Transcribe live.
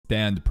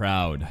Stand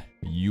proud.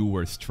 You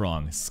were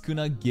strong.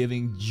 Sukuna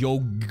giving Joe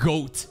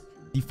Goat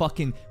the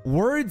fucking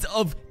words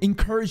of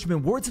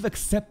encouragement, words of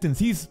acceptance.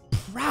 He's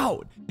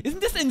proud. Isn't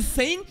this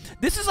insane?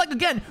 This is like,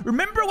 again,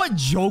 remember what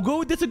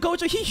Jogo did to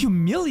Gojo? He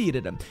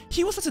humiliated him.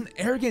 He was such an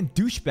arrogant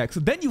douchebag. So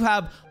then you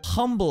have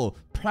humble,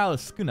 proud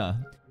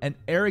Sukuna and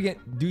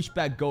arrogant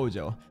douchebag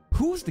Gojo.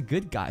 Who's the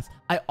good guys?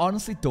 I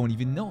honestly don't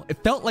even know.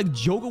 It felt like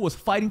Jogo was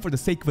fighting for the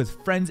sake of his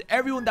friends,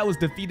 everyone that was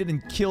defeated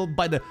and killed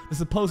by the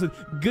supposed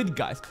good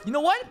guys. You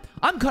know what?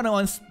 I'm kind of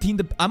on team.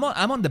 I'm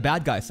on the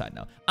bad guy side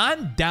now.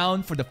 I'm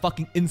down for the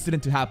fucking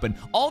incident to happen.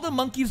 All the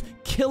monkeys,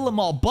 kill them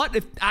all. But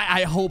if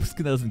I hope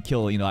Sukuna doesn't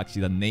kill, you know,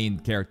 actually the main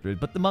character.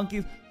 But the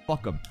monkeys,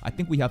 fuck them. I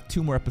think we have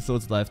 2 more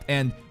episodes left.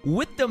 And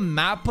with the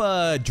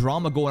Mappa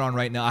drama going on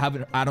right now,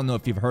 I don't know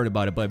if you've heard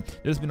about it, but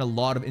there's been a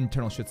lot of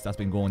internal shit that's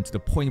been going to the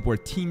point where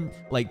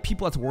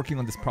people that's working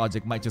on this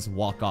project might just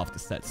walk off the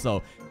set.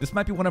 So this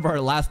might be one of our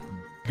last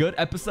good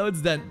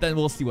episodes. Then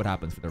we'll see what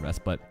happens for the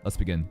rest. But let's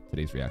begin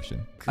today's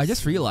reaction. I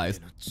just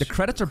realized the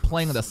credits are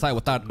playing on the side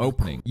without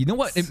opening. You know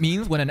what it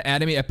means when an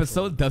anime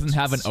episode doesn't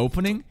have an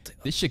opening?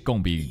 This shit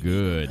gonna be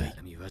good.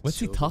 What's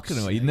he talking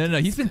about? No,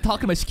 he's been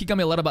talking about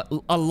Shikigami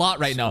a lot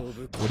right now.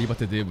 What are you about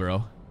to do,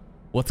 bro?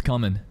 What's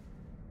coming?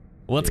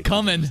 What's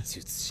coming?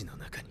 This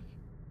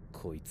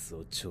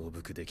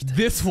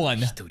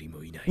one.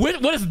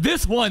 What is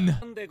this one?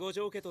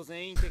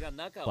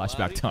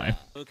 Flashback time.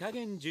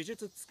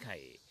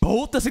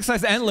 Both the 6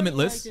 Eyes and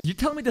Limitless? You're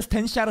telling me this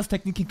 10 Shadows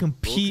technique can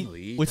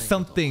compete with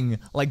something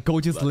like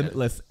Gojo's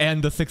Limitless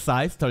and the 6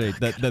 Eyes? Sorry,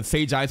 the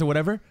Sage Eyes or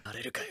whatever?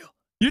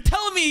 You're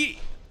telling me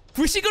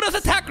Fushiguro's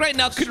attack right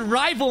now could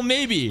rival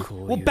maybe?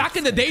 Well, back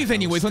in the days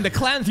anyways, when the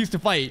clans used to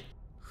fight.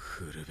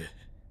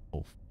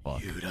 Oh,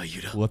 fuck.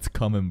 What's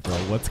coming, bro?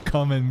 What's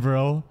coming,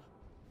 bro?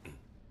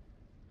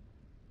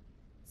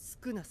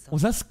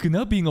 Was that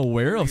Sukuna being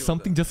aware of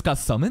something just got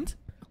summoned?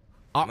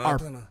 Our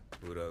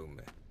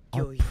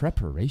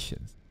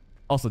preparations.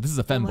 Also, this is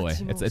a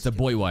femboy. It's a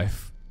boy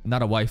wife,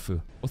 not a waifu.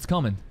 What's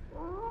coming?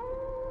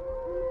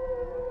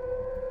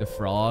 The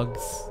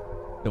frogs,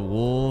 the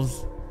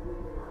wolves.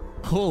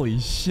 Holy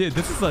shit,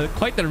 this is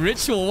quite the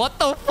ritual. What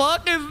the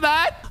fuck is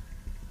that?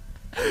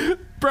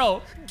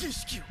 Bro.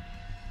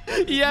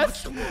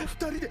 Yes.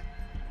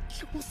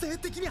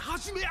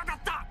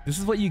 This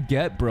is what you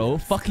get, bro.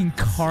 Fucking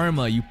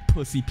karma, you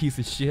pussy piece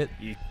of shit.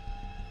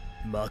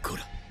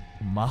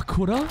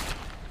 Makura?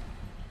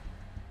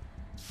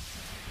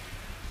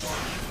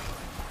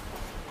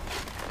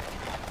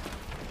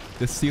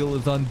 The seal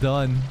is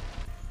undone.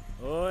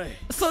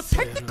 So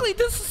technically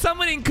this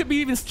summoning could be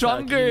even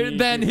stronger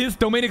than his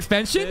domain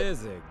expansion?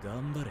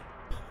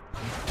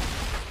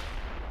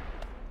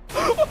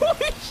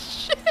 Holy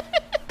shit!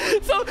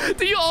 So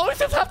do you always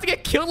just have to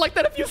get killed like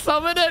that if you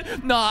summon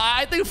it? Nah,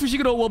 I think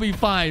Fushiguro will be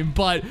fine,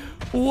 but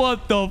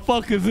what the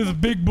fuck is this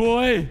big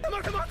boy?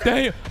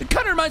 Damn, it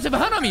kind of reminds of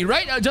Hanami,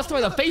 right? Just by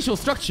the facial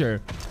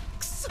structure.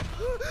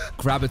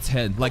 Grab its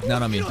head like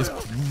Nanami. Just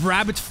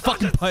grab its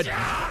fucking butt.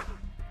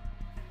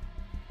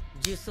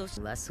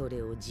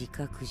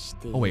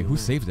 Oh wait, who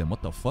saved him?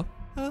 What the fuck?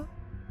 Huh?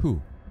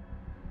 Who?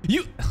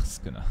 You!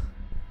 Sukuna.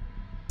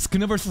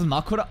 Sukuna versus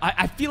Makura?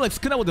 I feel like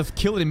Sukuna would have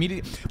killed it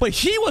immediately. But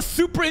he was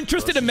super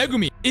interested in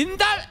Megumi. In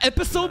that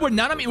episode where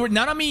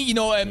Nanami, you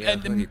know,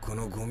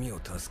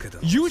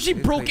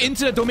 Yuji broke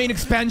into the domain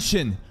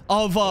expansion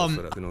of,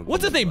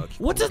 what's his name?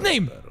 What's his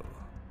name?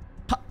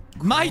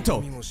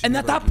 Mahito. And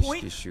at that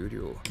point,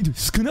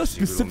 Sukuna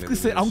specifically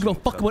said, I don't give a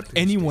fuck about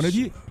any one of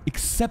you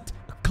except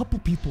couple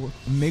people,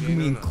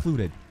 Megumi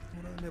included.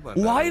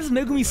 Why is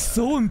Megumi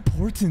so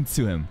important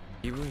to him?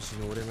 Bro,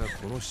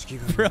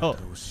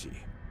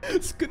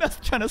 Sukuna's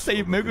trying to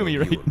save Megumi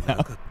right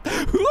now.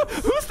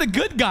 Who's the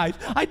good guy?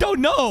 I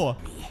don't know.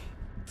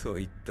 Oh,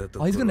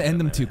 he's gonna end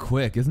them too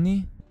quick, isn't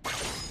he?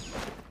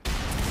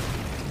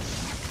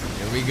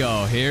 Here we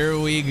go. Here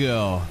we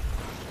go.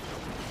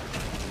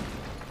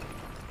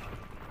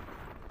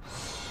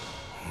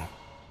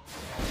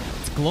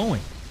 It's glowing.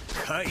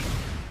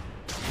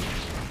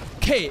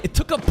 Okay, it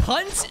took a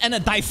punch and a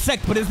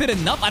dissect, but is it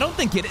enough? I don't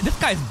think it. This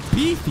guy's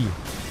beefy.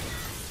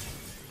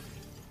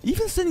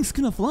 Even sending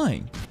Sukuna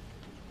flying.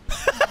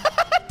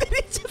 Did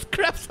he just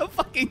grab some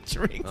fucking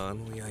drink?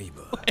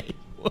 Wait.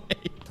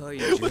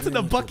 What's in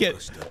the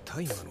bucket?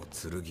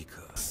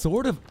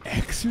 Sword of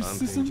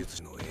Exorcism?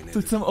 So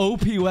it's some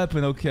OP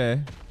weapon,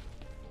 okay.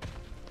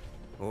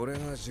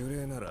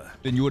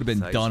 Then you would have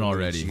been done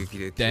already.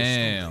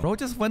 Damn. Bro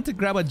just went to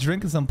grab a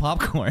drink and some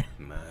popcorn.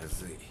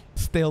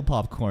 Stale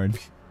popcorn.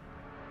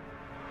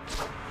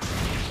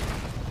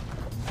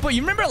 But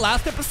you remember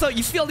last episode,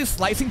 you see all these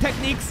slicing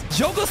techniques?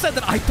 Jogo said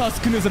that I thought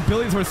Sukuna's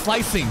abilities were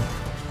slicing.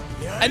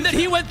 And then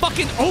he went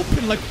fucking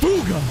open like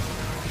Fuga.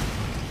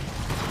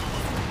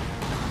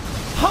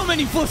 How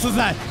many flips was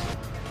that?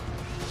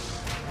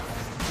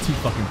 Too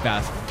fucking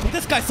fast. But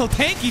this guy's so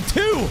tanky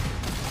too.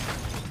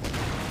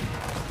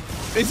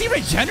 Is he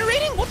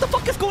regenerating? What the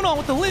fuck is going on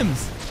with the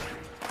limbs?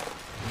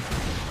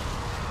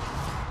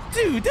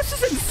 Dude, this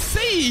is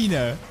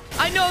insane.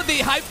 I know they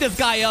hyped this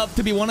guy up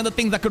to be one of the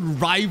things that could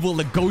rival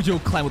the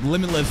Gojo clan with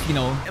Limitless, you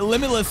know,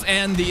 Limitless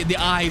and the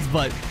eyes,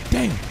 but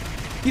dang,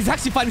 he's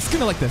actually fighting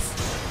Sukuna like this.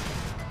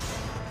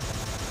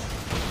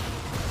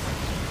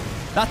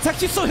 That's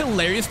actually so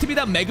hilarious to me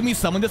that Megumi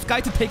summoned this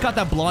guy to take out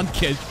that blonde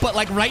kid, but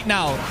like right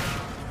now.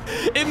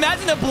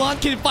 Imagine a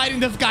blonde kid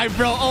fighting this guy,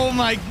 bro. Oh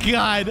my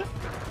god.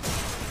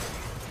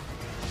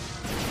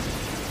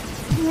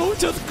 Bro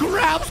just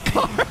grabs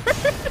card.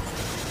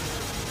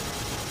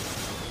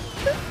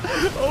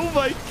 Oh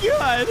my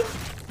god.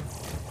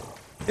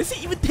 Is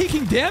he even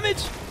taking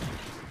damage?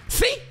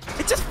 See?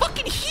 It just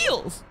fucking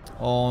heals.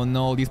 Oh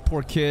no, these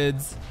poor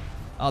kids.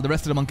 Oh, the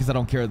rest of the monkeys, I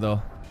don't care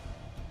though.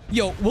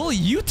 Yo, will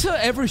Yuta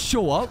ever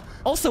show up?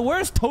 Also,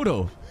 where's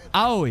Toto?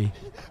 Aoi.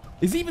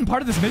 Is he even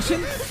part of this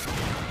mission?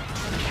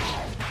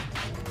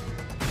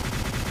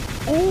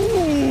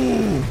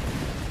 Ooh!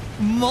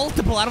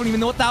 Multiple. I don't even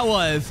know what that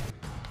was.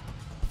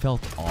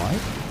 Felt odd?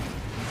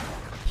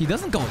 He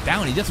doesn't go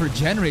down. He just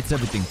regenerates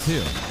everything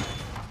too.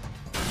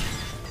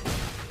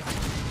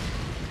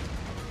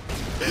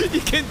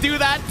 You can do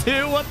that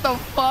too? What the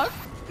fuck?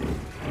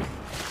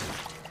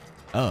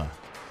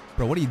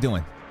 Bro, what are you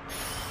doing?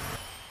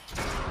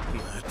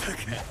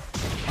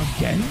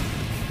 Again?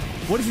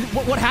 What is it?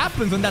 What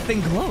happens when that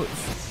thing glows?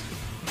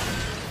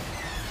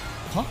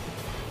 Huh?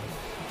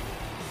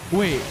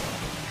 Wait,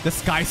 the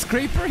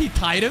skyscraper? He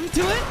tied him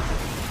to it?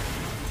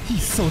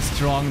 He's so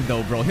strong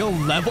though, bro. He'll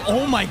level.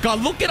 Oh my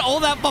god, look at all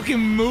that fucking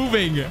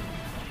moving.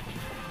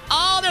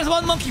 Oh, there's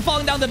one monkey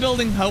falling down the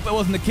building. I hope it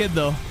wasn't a kid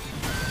though.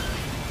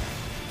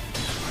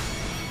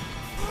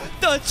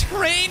 The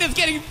train is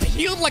getting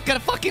peeled like a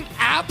fucking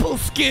apple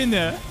skin.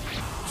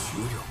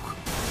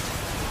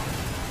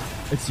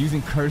 It's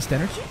using cursed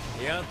energy?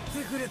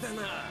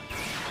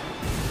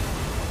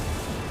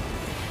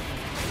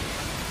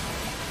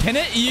 Can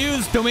it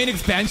use domain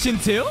expansion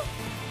too?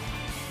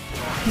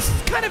 This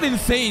is kind of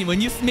insane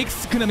when you make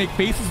Sukuna make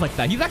faces like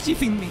that. He's actually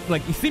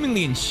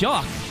seemingly in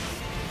shock.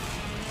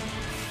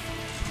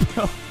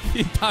 Bro, the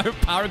entire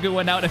power grid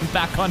went out and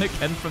back on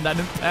again from that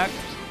impact.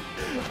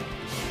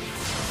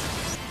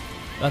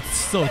 That's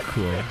so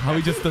cool. How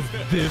he just does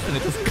this and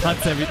it just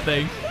cuts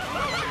everything.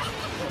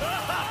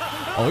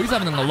 Oh, he's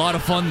having a lot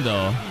of fun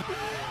though.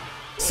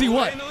 See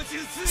what?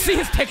 See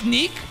his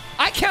technique?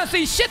 I can't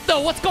say shit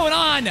though. What's going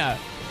on?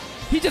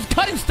 He just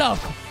cutting stuff.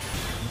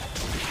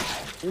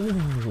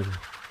 Ooh.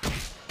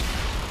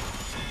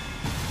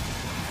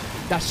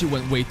 That shit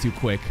went way too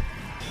quick.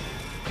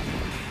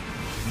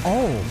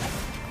 Oh.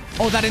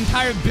 Oh, that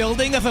entire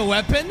building as a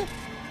weapon?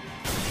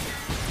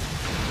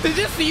 Did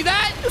you see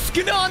that?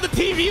 Sukuna on the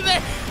TV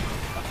there?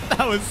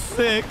 That was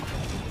sick.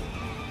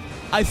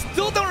 I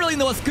still don't really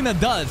know what Sukuna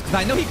does, because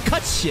I know he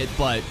cuts shit,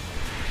 but...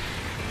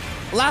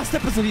 Last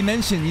episode he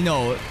mentioned, you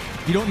know,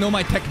 you don't know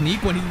my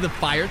technique when he did the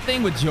fire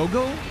thing with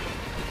Jogo?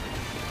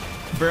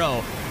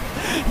 Bro,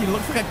 he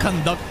looks like a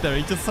conductor.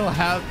 He's just so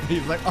happy.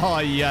 He's like, oh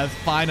yes,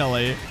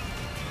 finally.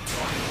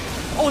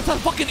 Oh, it's a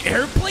fucking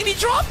airplane he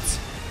dropped?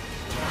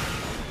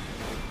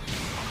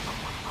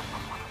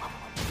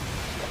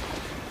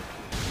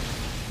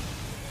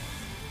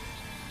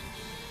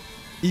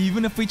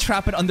 Even if we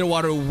trap it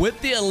underwater with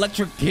the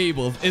electric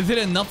cables, is it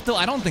enough though?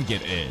 I don't think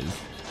it is.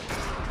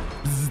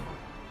 Bzz.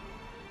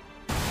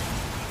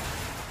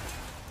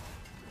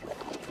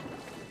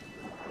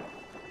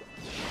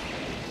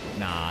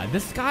 Nah,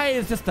 this guy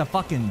is just a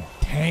fucking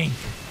tank.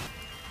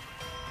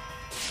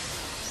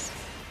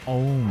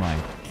 Oh my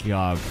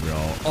god, bro.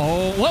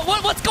 Oh,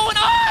 what's going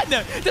on?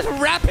 Just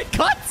rapid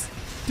cuts?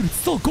 Dude, it's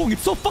still going.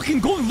 It's so fucking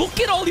going. Look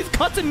at all these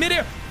cuts in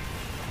midair.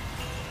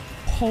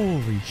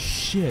 Holy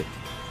shit.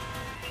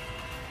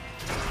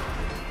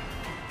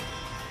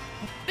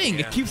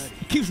 It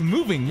keeps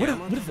moving. What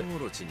is it?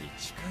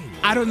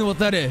 I don't know what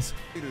that is.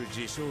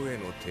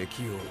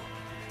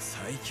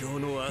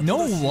 No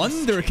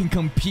wonder it can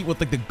compete with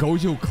like the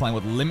Gojo clan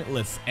with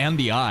Limitless and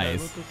the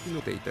eyes.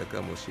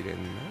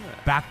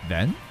 Back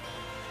then?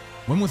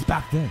 When was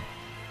back then?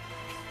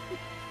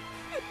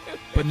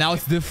 But now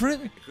it's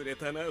different?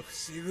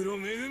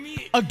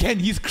 Again,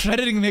 he's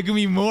crediting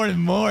Megumi more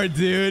and more,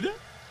 dude.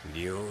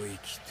 Here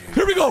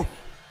we go!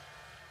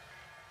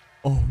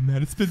 Oh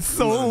man, it's been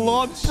so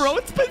long, bro.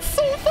 It's been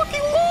so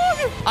fucking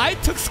long. I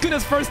took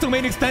Sukuna's first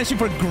domain expansion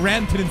for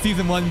granted in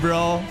season 1,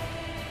 bro.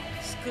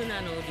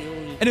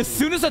 And as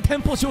soon as the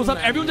temple shows up,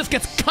 everyone just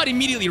gets cut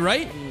immediately,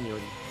 right?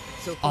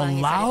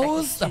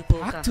 Allows the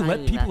pack to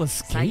let people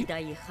escape?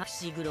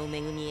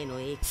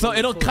 So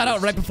it'll cut out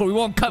right before. We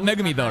won't cut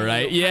Megumi though,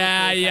 right?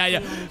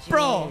 Yeah.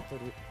 Bro,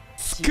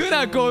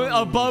 Sukuna going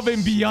above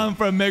and beyond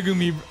for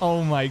Megumi.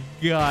 Oh my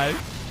god.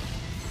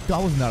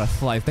 That was not a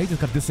slice. They just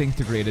got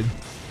disintegrated.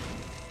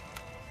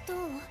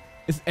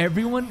 Is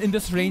everyone in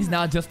this range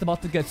now just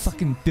about to get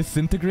fucking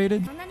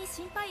disintegrated?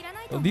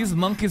 Well, these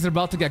monkeys are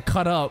about to get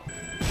cut up.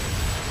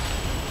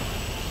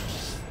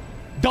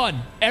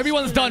 Done.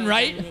 Everyone's done,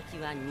 right?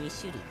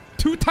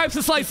 2 types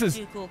of slices.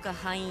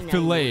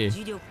 Filet.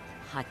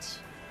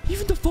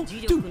 Even the phone.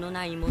 Dude,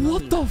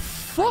 what the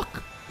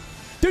fuck?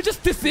 They're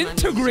just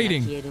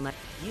disintegrating.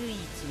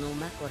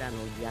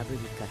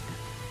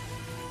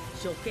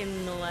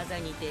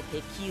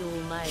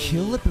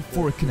 Kill it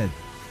before it can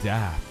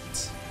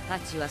adapt.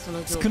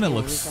 It's gonna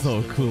look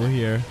so cool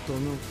here.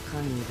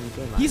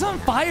 He's on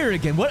fire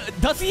again. What?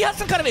 Does he have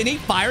some kind of innate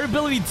fire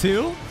ability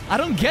too? I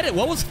don't get it.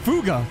 What was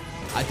Fuga?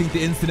 I think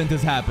the incident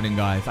is happening,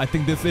 guys. I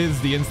think this is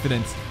the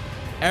incident.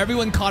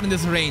 Everyone caught in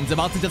this rain is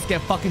about to just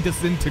get fucking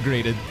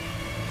disintegrated.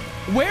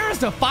 Where is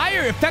the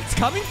fire effects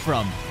coming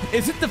from?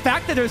 Is it the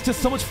fact that there's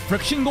just so much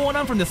friction going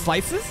on from the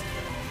slices?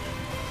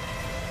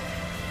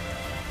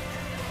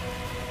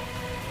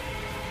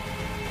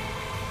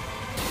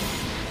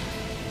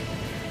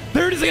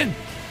 There it is again!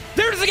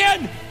 There it is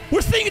again!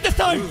 We're seeing it this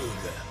time!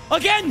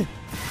 Again!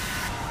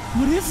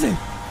 What is it?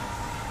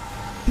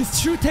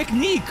 His true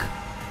technique!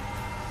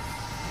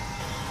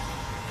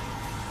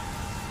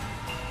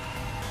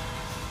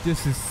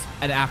 This is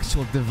an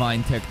actual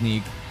divine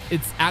technique.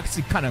 It's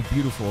actually kind of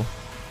beautiful.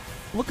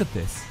 Look at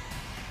this.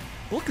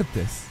 Look at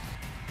this.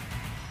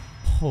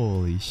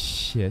 Holy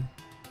shit.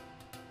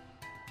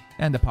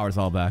 And the power's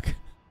all back.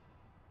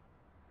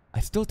 I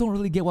still don't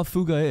really get what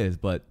Fuga is,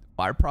 but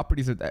fire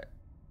properties are there.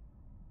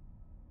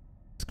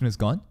 Sukuna's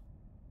gone?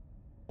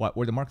 What?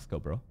 Where'd the marks go,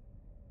 bro?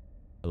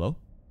 Hello?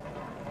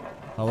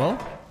 Hello?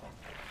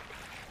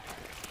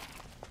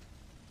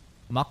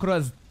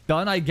 Makura's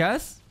done, I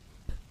guess?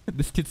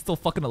 This kid's still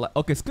fucking alive.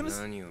 Okay, Sukuna's...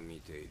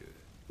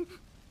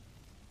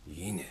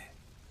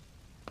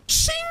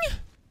 Shing!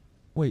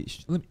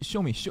 Wait,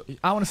 show me.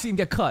 I want to see him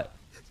get cut.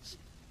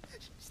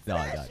 No.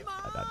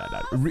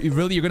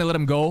 Really? You're gonna let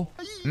him go?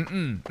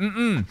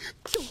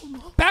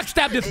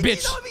 Backstab this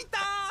bitch!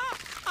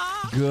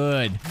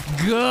 Good.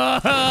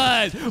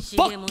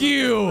 Fuck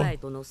you!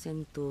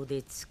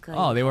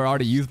 Oh, they were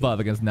already used buff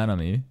against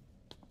Nanami.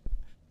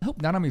 I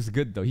hope Nanami's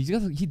good though. He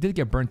did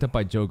get burnt up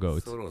by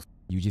Jogoat.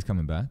 Yuji's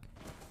coming back.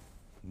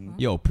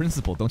 Yo,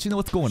 Principal, don't you know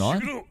what's going on?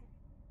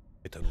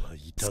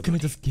 Sukuna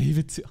just gave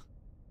it to...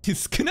 Dude,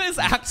 Sukuna is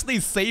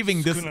actually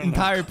saving this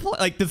entire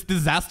this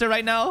disaster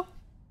right now.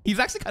 He's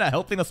actually kind of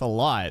helping us a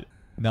lot.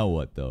 Now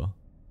what though?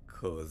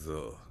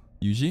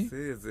 Yuji?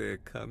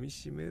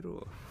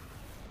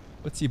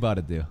 What's he about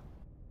to do?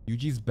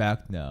 Yuji's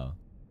back now.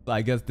 So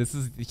I guess this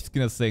is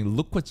Sukuna saying,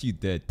 look what you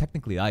did.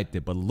 Technically I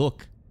did, but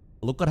look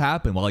what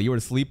happened while you were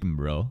sleeping,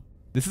 bro.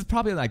 This is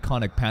probably an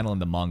iconic panel in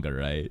the manga,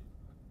 right?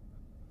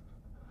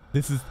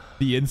 This is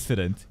the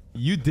incident.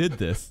 You did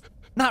this.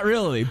 Not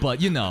really,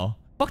 but you know.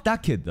 Fuck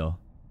that kid though.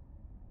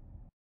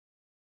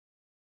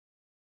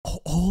 Oh,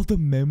 all the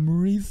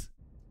memories?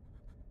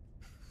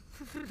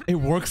 It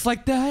works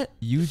like that?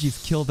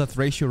 Yuji's kill death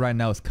ratio right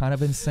now is kind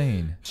of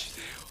insane.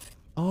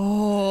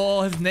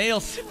 Oh, his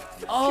nails.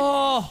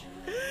 Oh.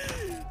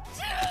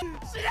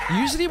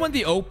 Usually when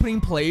the opening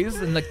plays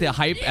in like the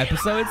hype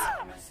episodes,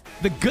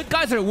 the good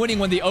guys are winning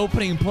when the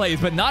opening plays,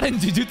 but not in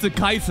Jujutsu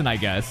Kaisen, I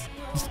guess.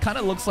 This kind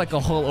of looks like a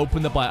hole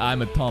opened up by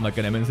I'm Atomic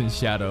and Eminence in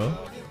Shadow.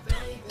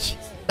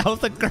 That was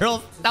the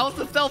girls. That was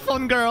the cell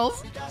phone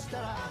girls.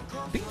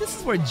 I think this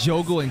is where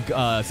Jogo and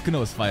Sukuna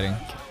was fighting.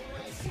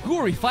 Who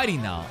are we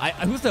fighting now?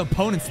 Who's the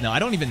opponents now? I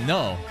don't even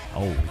know.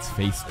 Oh, his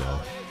face though.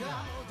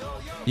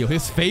 Yo,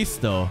 his face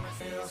though.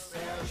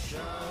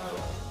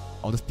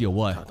 Oh, this be a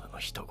what?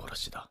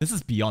 This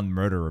is beyond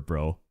murderer,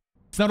 bro.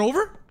 It's not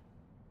over?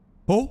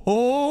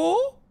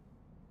 Oh.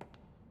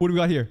 What do we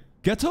got here?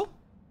 Ghetto?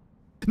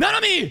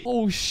 Nanami!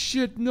 Oh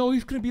shit, no,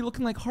 he's gonna be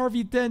looking like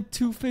Harvey Dent,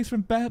 Two-Face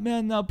from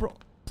Batman now, bro.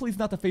 Please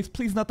not the face,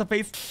 please not the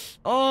face.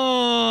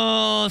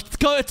 Oh,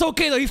 it's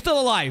okay though, he's still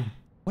alive.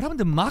 What happened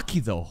to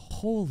Maki though?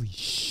 Holy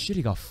shit,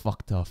 he got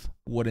fucked up.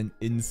 What an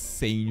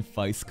insane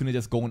fight. Sukuna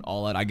just going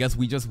all out. I guess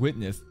we just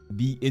witnessed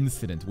the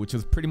incident, which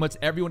was pretty much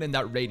everyone in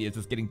that radius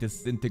is getting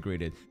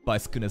disintegrated by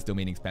Sukuna's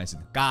domain expansion.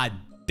 God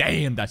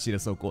damn, that shit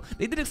is so cool.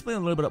 They did explain a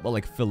little bit about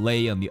like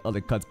Filet and the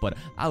other cuts, but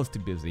I was too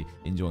busy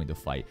enjoying the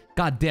fight.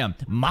 God damn,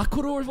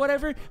 Makuro or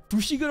whatever,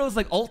 Fushiguro's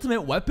like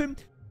ultimate weapon.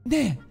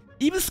 Man,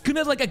 even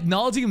Sukuna's like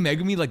acknowledging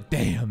Megumi, like,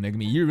 damn,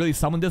 Megumi, you really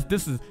summoned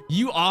this?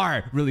 You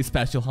are really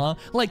special, huh?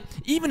 Like,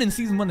 even in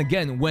season 1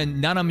 again,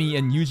 when Nanami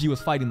and Yuji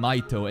was fighting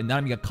Maito, and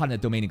Nanami got caught in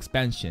that domain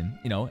expansion,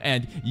 you know,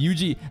 and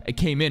Yuji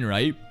came in,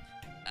 right?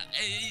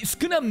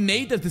 Sukuna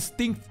made the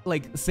distinct,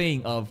 like,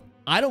 saying of,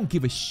 I don't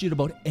give a shit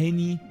about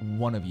any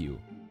one of you,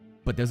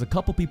 but there's a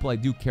couple people I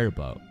do care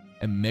about,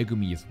 and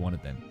Megumi is one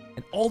of them.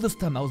 And all this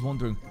time, I was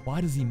wondering, why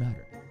does he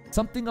matter?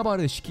 Something about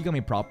his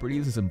Shikigami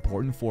properties is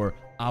important for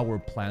our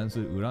plans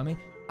with Urame.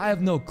 I have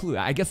no clue.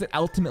 I guess it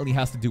ultimately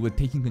has to do with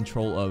taking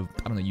control of,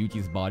 I don't know,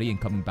 Yuji's body and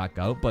coming back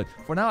out. But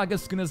for now, I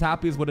guess Sukuna's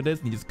happy is what it is.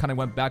 And he just kind of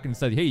went back and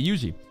said, hey,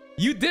 Yuji,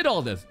 you did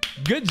all this.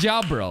 Good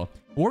job, bro.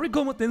 Where are we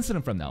going with the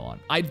incident from now on?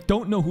 I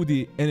don't know who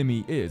the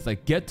enemy is.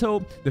 Like,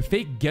 Geto, the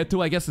fake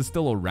Geto, I guess, is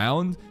still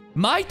around.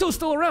 Maito's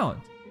still around.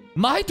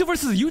 Maito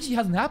versus Yuji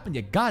hasn't happened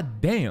yet.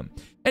 God damn.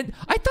 And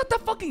I thought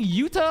that fucking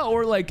Yuta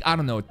or like, I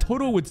don't know,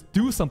 Toto would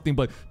do something,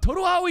 but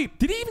Toto Aoi,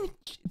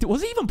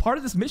 was he even part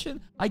of this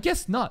mission? I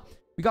guess not.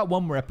 We got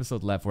one more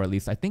episode left, or at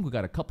least I think we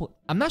got a couple.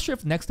 I'm not sure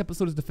if next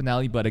episode is the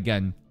finale, but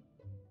again,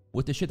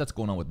 with the shit that's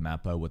going on with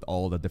Mappa, with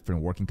all the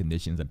different working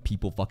conditions and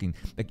people fucking,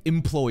 like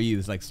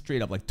employees, like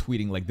straight up like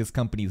tweeting like this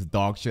company is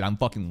dog shit, I'm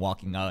fucking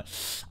walking out.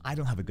 I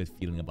don't have a good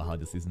feeling about how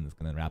this season is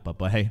gonna wrap up,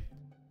 but hey,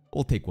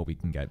 we'll take what we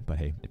can get. But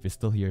hey, if you're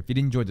still here, if you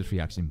did enjoy this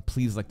reaction,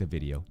 please like the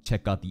video,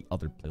 check out the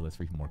other playlist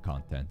for more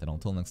content, and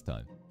until next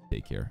time,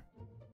 take care.